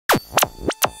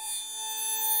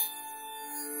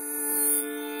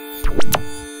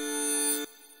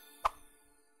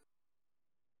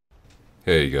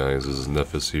Hey guys, this is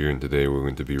Nephis here, and today we're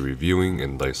going to be reviewing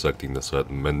and dissecting the set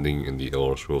Mending in the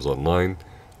Elder Scrolls Online,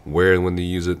 where and when to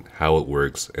use it, how it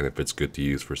works, and if it's good to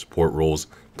use for support roles,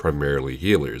 primarily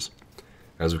healers.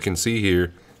 As we can see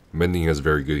here, Mending has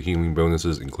very good healing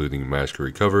bonuses, including Magic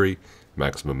Recovery,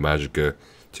 Maximum Magicka,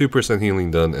 2%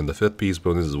 healing done, and the 5th piece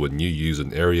bonus is when you use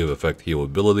an area of effect heal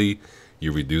ability,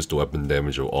 you reduce the weapon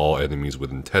damage of all enemies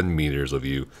within 10 meters of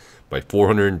you by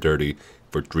 430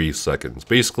 for 3 seconds.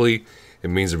 Basically, it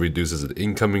means it reduces the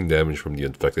incoming damage from the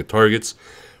infected targets,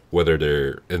 whether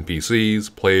they're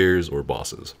NPCs, players, or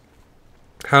bosses.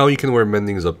 How you can wear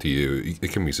Mending is up to you.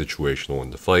 It can be situational in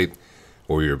the fight,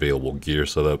 or your available gear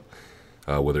setup,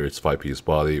 whether it's 5-piece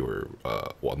body or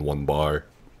one bar.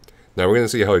 Now we're going to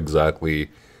see how exactly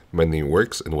Mending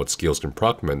works and what skills can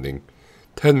proc Mending.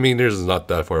 10 meters is not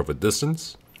that far of a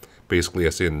distance. Basically,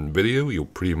 as stated in the video, you'll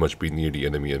pretty much be near the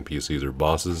enemy NPCs or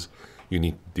bosses you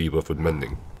need to debuff with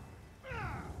Mending.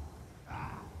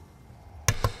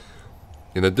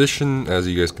 In addition, as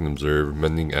you guys can observe,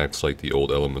 Mending acts like the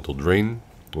old Elemental Drain.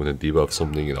 When it debuffs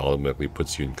something, it automatically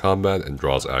puts you in combat and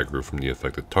draws aggro from the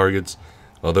affected targets,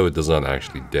 although it does not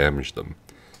actually damage them.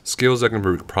 Skills that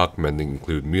can proc Mending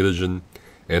include Mutagen,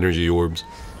 Energy Orbs,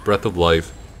 Breath of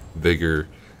Life, Vigor,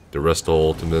 the Resto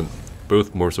Ultimate,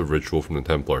 both Morphs of Ritual from the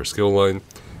Templar skill line,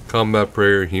 Combat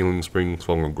Prayer, Healing Spring,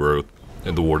 Song of Growth,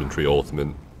 and the Warden Tree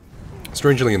Ultimate.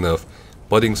 Strangely enough,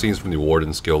 Budding Scenes from the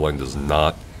Warden skill line does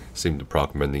not seem to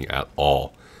proc Mending at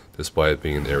all, despite it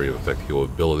being an area of effect heal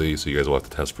ability, so you guys will have to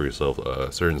test for yourself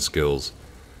certain skills.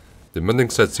 The Mending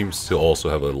set seems to also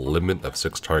have a limit of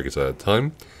 6 targets at a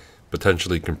time.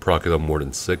 Potentially can proc it on more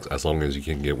than 6 as long as you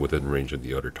can get within range of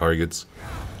the other targets.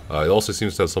 It also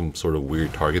seems to have some sort of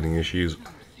weird targeting issues,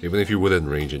 even if you're within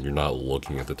range and you're not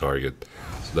looking at the target.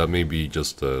 So that may be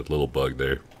just a little bug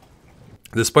there.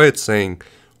 Despite it saying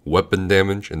weapon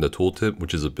damage in the tooltip,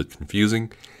 which is a bit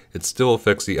confusing, it still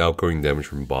affects the outgoing damage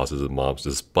from bosses and mobs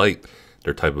despite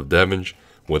their type of damage,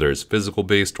 whether it's physical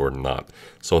based or not.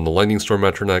 So in the Lightning Storm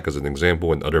Atronach as an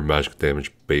example, and other magic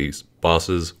damage based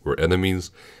bosses or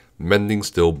enemies, Mending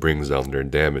still brings down their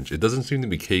damage. It doesn't seem to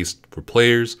be cased for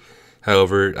players,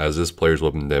 however, as this player's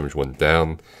weapon damage went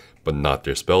down, but not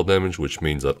their spell damage, which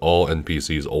means that all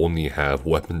NPCs only have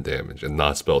weapon damage and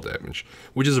not spell damage,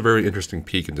 which is a very interesting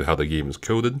peek into how the game is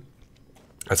coded.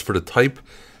 As for the type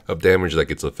of damage that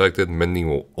gets affected, Mending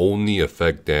will only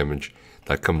affect damage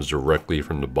that comes directly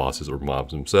from the bosses or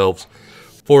mobs themselves.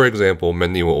 For example,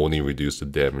 Mending will only reduce the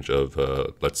damage of,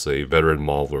 let's say, Veteran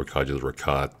Maulvlord Kaja's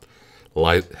Rakat,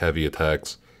 light heavy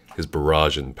attacks, his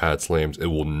barrage and pad slams. It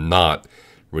will not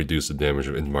reduce the damage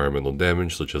of environmental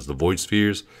damage such as the void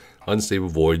spheres, unstable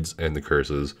voids, and the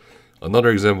curses. Another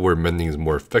example where Mending is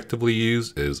more effectively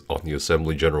used is on the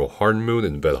Assembly General Hardened Moon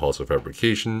in vHoF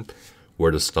Fabrication,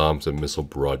 where the stomps and missile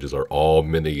barrages are all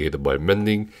mitigated by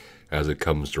Mending as it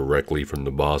comes directly from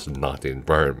the boss and not the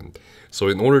environment. So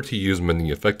in order to use Mending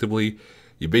effectively,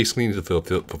 you basically need to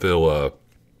fulfill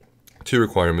 2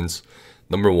 requirements.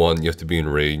 Number 1, you have to be in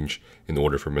range in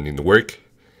order for Mending to work.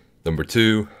 Number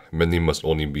 2, Mending must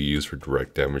only be used for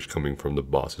direct damage coming from the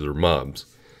bosses or mobs.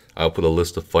 I'll put a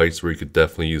list of fights where you could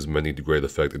definitely use Mending to great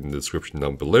effect in the description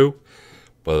down below.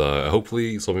 But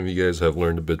hopefully some of you guys have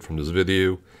learned a bit from this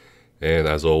video. And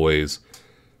as always,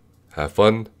 have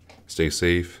fun, stay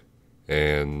safe,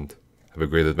 and have a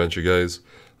great adventure, guys.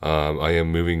 I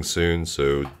am moving soon,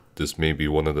 so this may be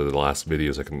one of the last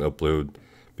videos I can upload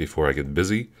before I get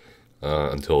busy.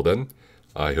 Until then,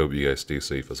 I hope you guys stay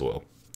safe as well.